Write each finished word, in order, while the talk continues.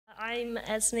I'm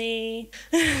Esme.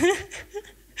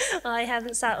 I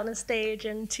haven't sat on a stage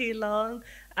in too long,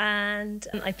 and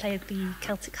I played the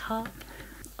Celtic harp.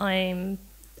 I'm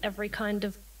every kind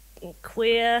of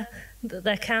queer that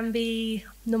there can be,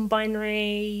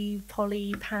 non-binary,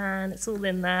 poly, pan, it's all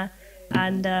in there.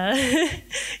 And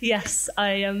yes,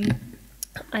 I am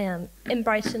in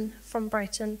Brighton, from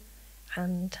Brighton,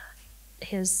 and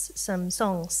here's some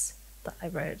songs that I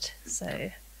wrote,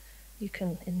 so you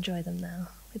can enjoy them now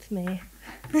with me.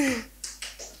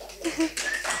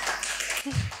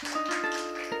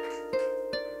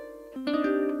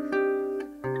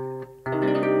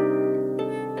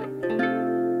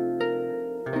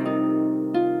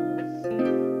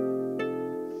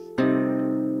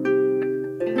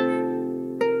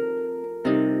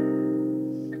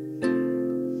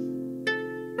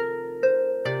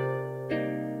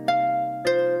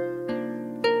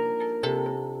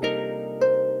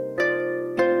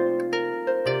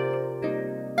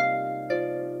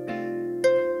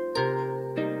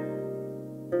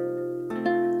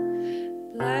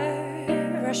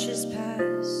 Rushes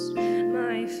past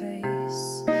my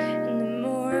face in the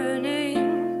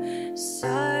morning,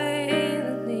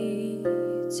 silently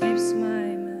tapes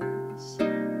my mouth.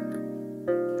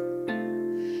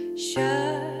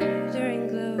 Shuddering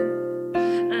glow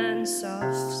and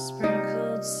soft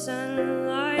sprinkled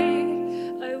sunlight,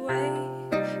 I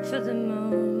wait for the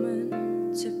moment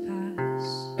to pass.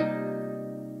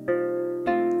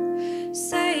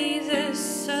 Say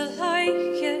this, I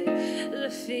like it, the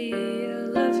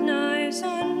feel of knives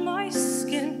on my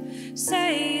skin.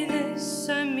 Say this,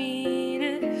 I mean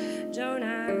it, don't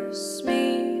ask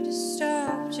me to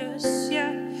stop just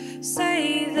yet.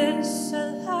 Say this, I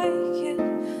like it,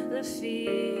 the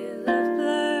feel of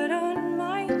blood on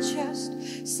my chest.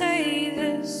 Say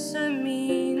this, I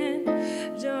mean it,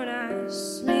 don't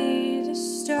ask me to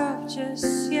stop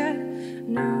just yet,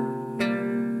 no.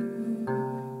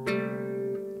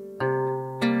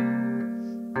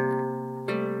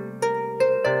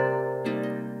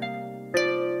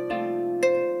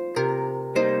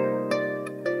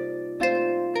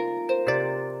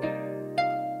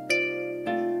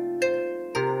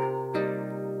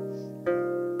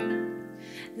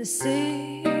 The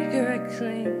cigarette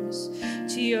clings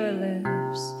to your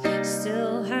lips,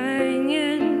 still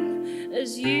hanging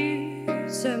as you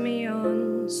turn me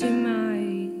on to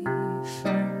my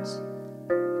friends.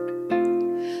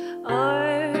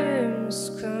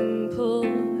 Arms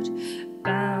crumpled,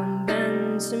 bound,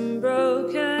 bent and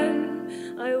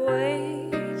broken, I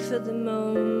wait for the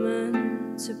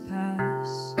moment to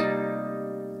pass.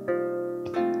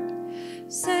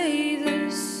 Say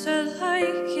this, I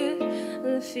like it,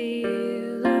 the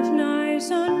feel of knives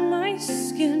on my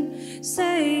skin.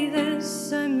 Say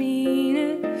this, I mean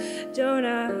it, don't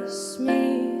ask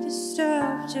me to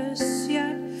stop just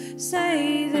yet.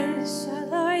 Say this, I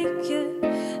like it,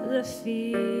 the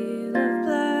feel of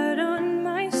blood on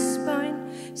my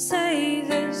spine. Say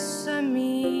this, I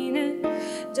mean it,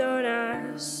 don't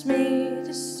ask me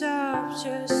to stop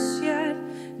just yet,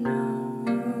 no.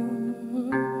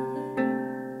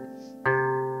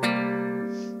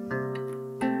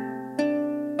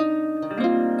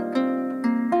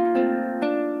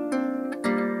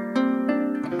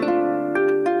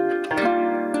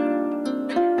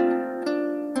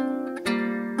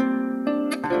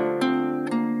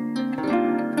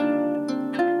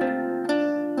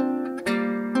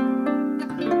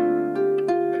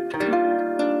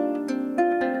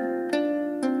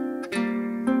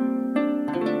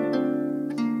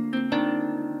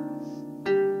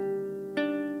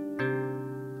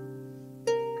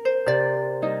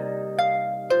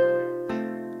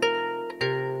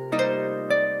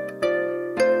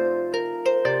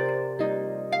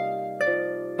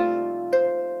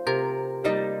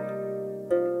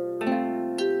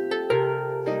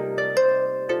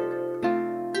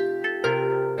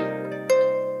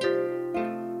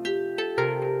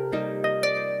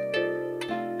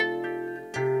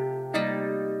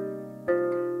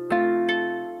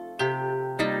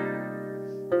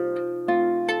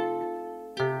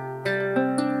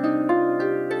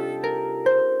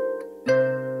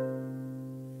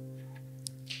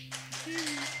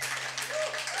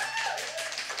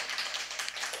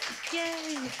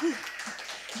 Yay!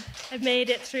 I've made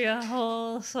it through a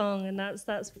whole song, and that's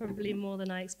probably more than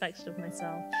I expected of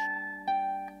myself.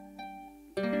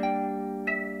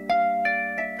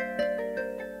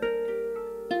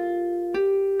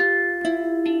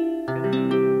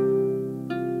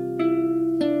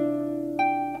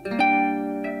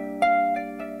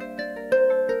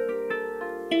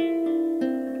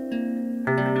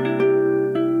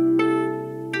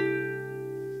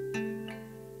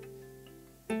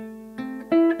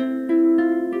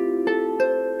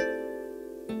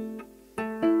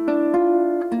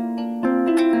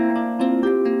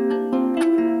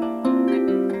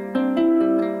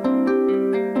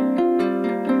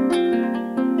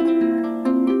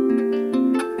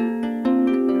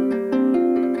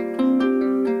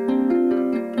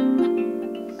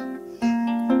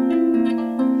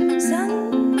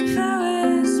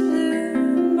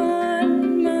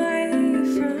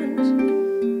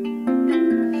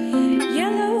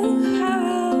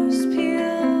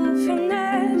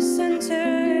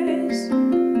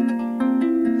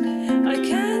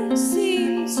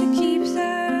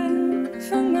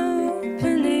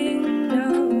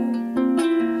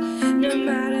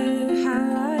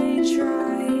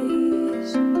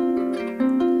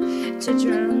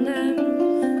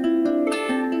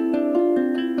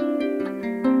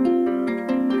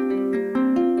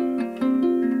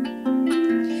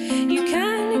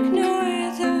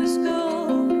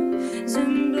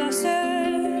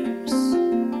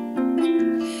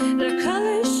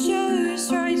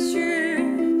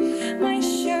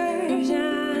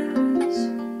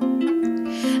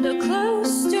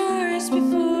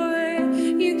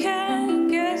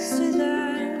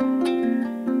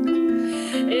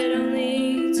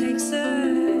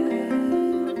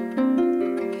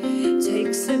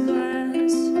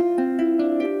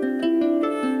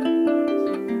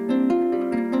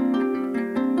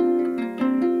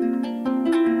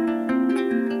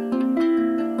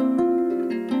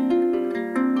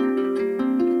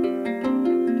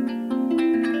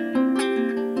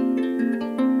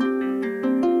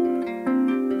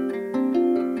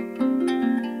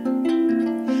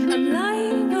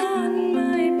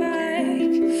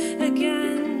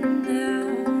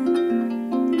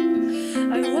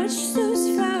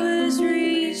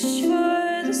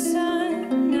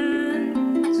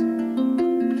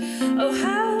 Oh,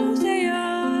 how they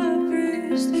are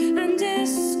bruised and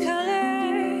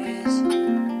discolored,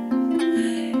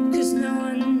 'cause no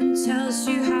one tells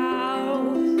you how.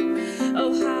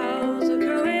 Oh, how the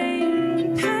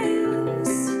growing pains,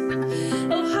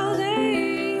 oh, how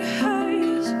they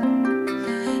hurt,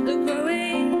 the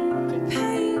growing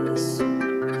pains,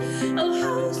 oh,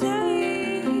 how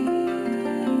they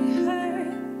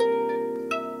hurt.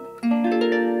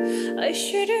 I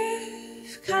should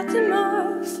have cut them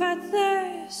off at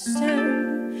the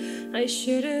stem. I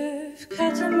should have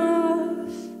cut them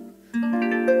off.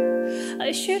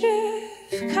 I should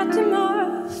have cut them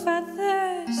off at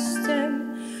the stem.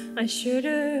 I should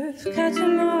have cut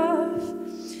them off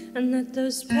and let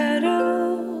those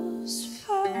petals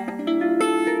fall.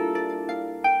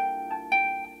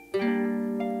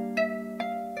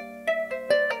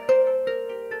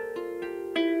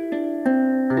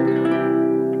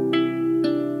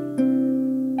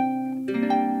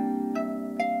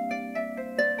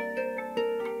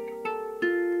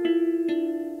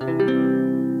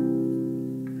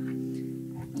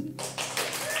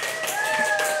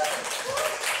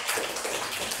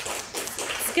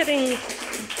 Getting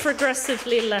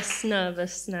progressively less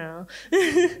nervous now.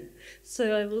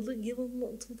 So I will give a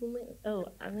multiple. Oh,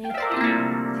 I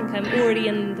think I'm already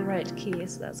in the right key,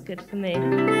 so that's good for me.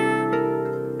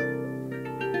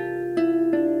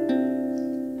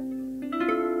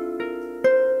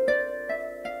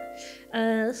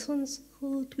 This one's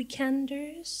called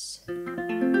Weekenders.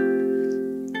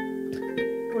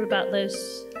 What about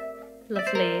those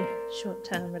lovely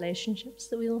short-term relationships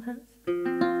that we all have?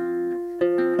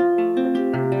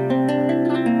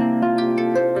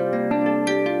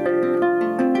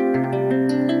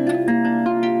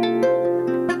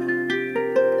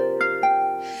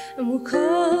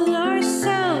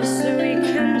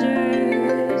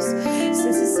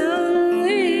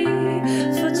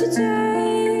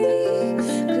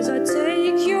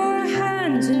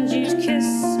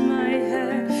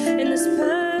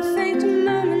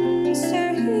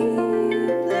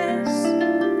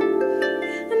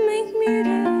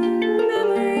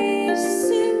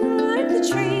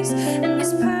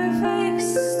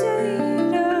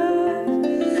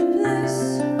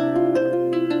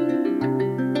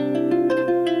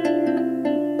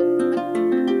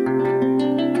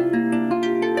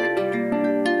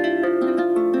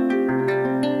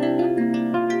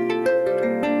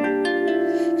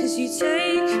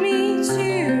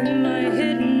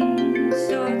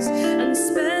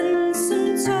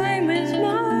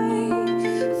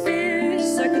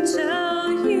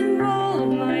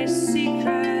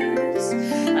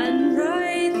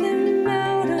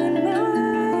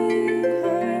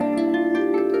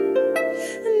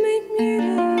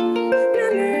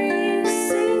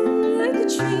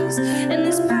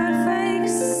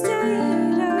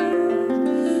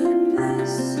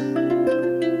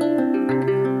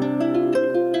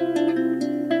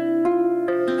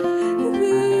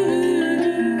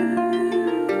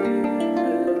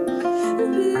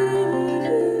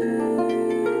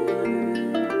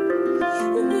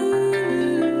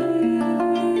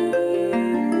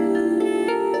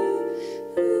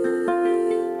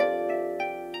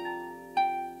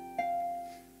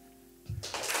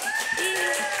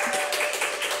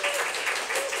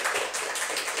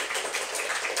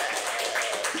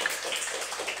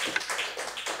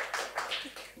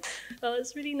 Well,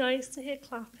 it's really nice to hear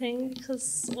clapping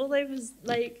because while I was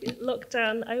like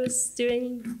lockdown, I was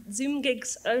doing Zoom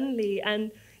gigs only,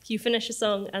 and you finish a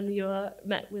song and you are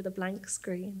met with a blank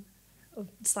screen of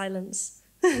silence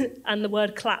and the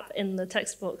word clap in the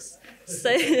text box. So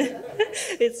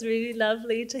it's really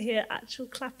lovely to hear actual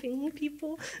clapping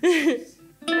people.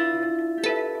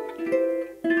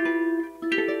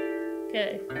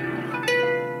 Okay.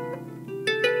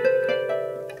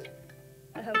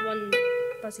 I have one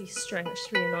fuzzy string, which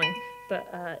is really annoying, but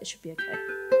it should be okay.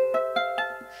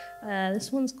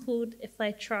 This one's called If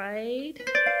I Tried.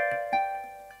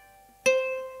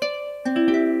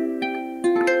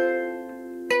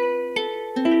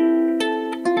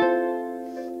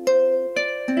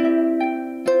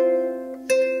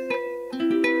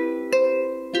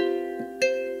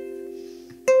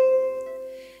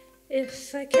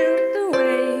 If I count the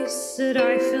ways that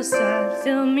I feel sad,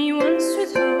 fill me once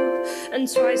with hope and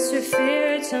twice with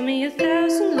fear. Tell me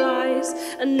 1,000 lies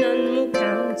and none will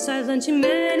count. I've learned too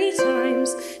many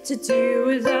times to do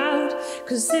without.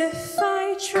 'Cause if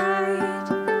I tried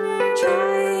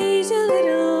a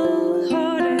little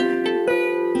harder,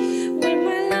 would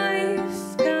my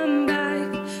life come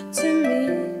back to me?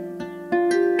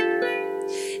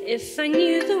 If I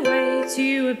knew the way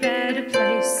to a better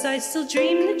place, I'd still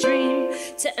dream the dream.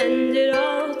 To end it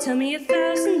all, tell me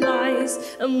 1,000 lies,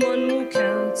 and one will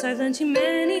count. I've learned too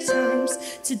many times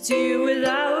to do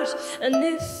without. And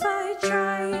if I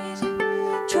tried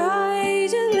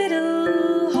a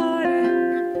little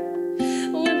harder,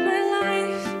 would my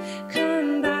life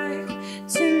come back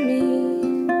to me?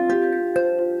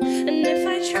 And if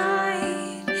I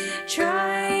tried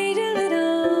a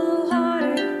little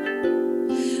harder,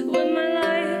 would my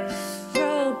life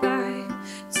roll back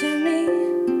to me?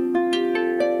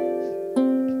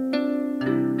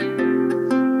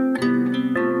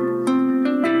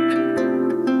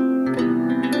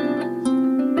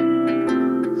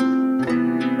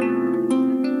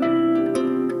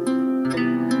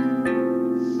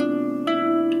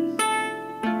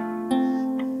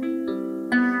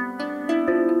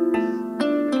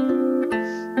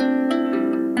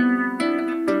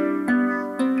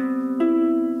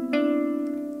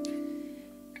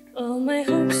 All my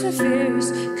hopes and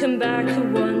fears come back at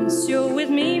once. You're with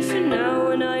me for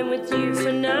now, and I'm with you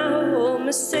for now. All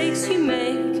mistakes you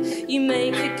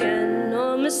make again.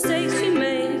 All mistakes you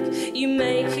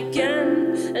make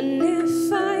again. And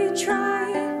if I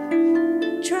tried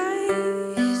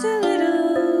a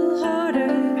little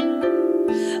harder,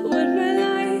 would my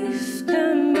life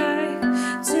come back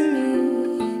to me?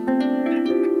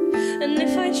 And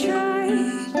if I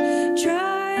tried a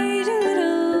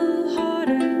little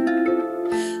harder,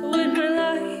 would my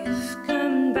life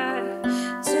come back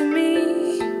to me?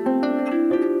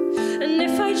 And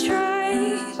if I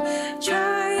tried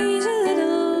a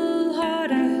little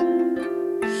harder,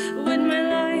 would my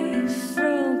life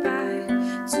roll back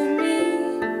to me?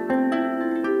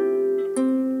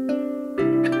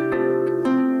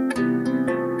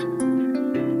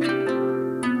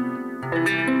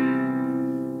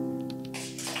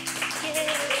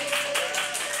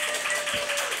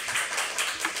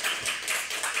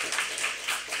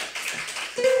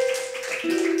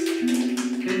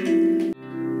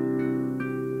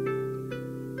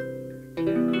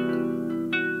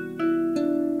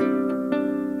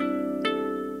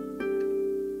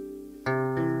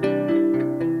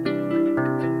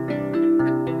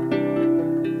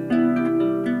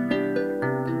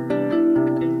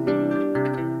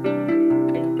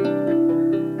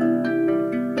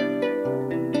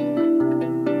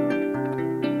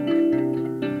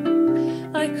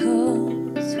 I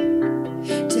called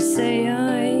to say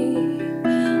I'm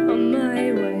on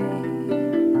my way,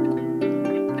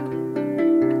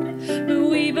 but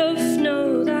we both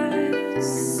know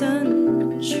that's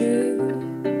untrue.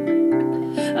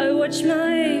 I watch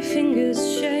my fingers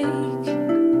shake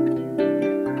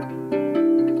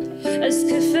as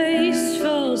Cafe's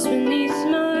falls beneath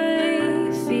my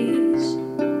feet,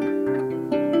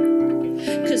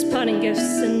 'cause parting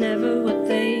gifts are never what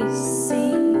they seem.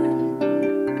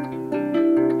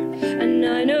 And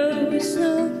I know it's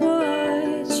not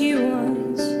what you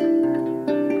want,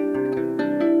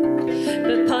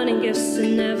 but parting gifts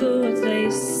are never what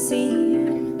they seem.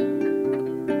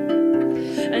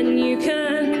 And you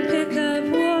can pick up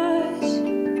what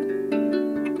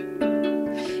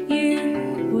you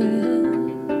will.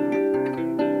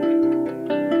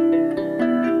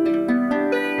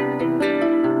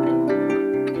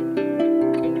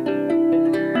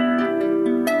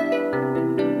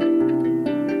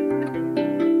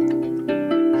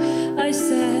 I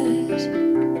said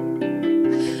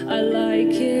I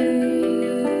like it,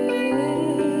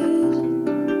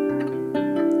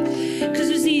 'cause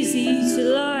it's easy to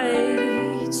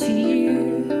lie to you,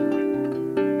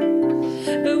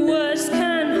 but words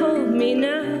can't hold me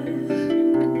now.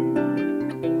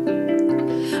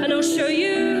 And I'll show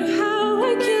you how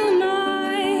I kill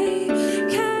my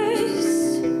cats,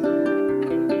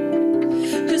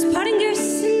 'cause parting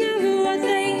gifts are never what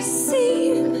they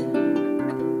seem.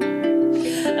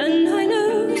 And I know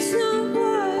it's not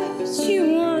what you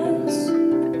want,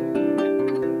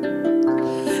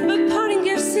 but parting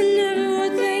gifts are never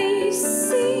what they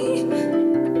seem.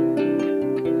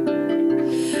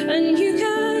 And you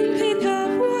can pick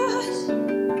up what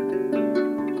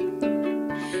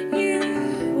you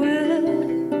will.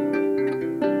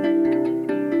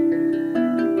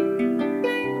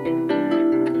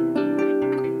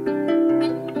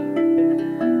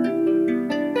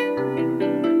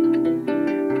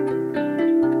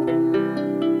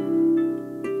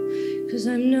 'Cause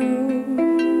I'm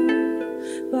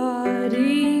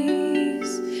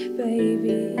nobody's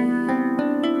baby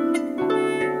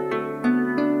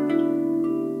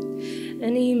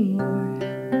anymore.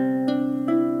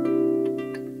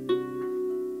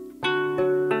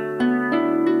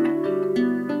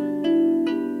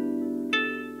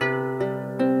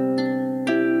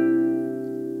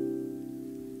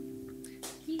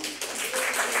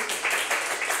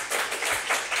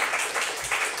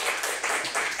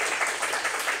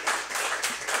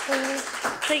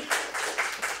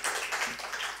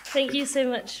 Thank you so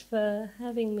much for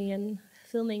having me and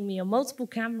filming me on multiple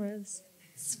cameras.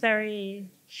 It's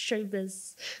very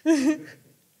showbiz.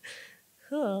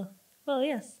 Cool. Well,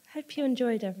 yes, hope you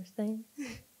enjoyed everything.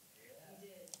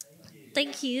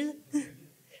 Thank you.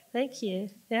 Thank you.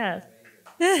 Yeah.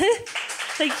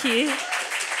 Thank you.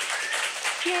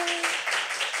 Yay.